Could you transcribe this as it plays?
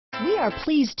We are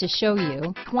pleased to show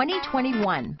you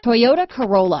 2021 Toyota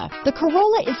Corolla. The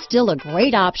Corolla is still a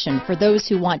great option for those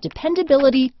who want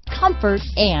dependability, comfort,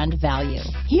 and value.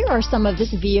 Here are some of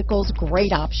this vehicle's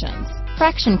great options: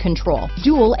 traction control,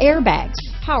 dual airbags,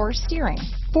 power steering,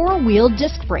 four-wheel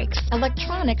disc brakes,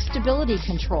 electronic stability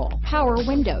control, power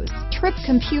windows, trip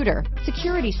computer,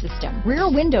 security system, rear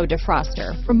window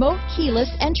defroster, remote keyless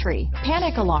entry,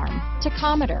 panic alarm,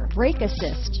 tachometer, brake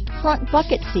assist, front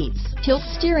bucket seats, tilt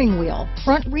steering wheel,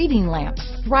 front reading lamps,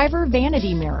 driver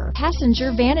vanity mirror,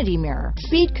 passenger vanity mirror,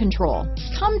 speed control.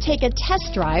 Come take a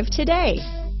test drive today.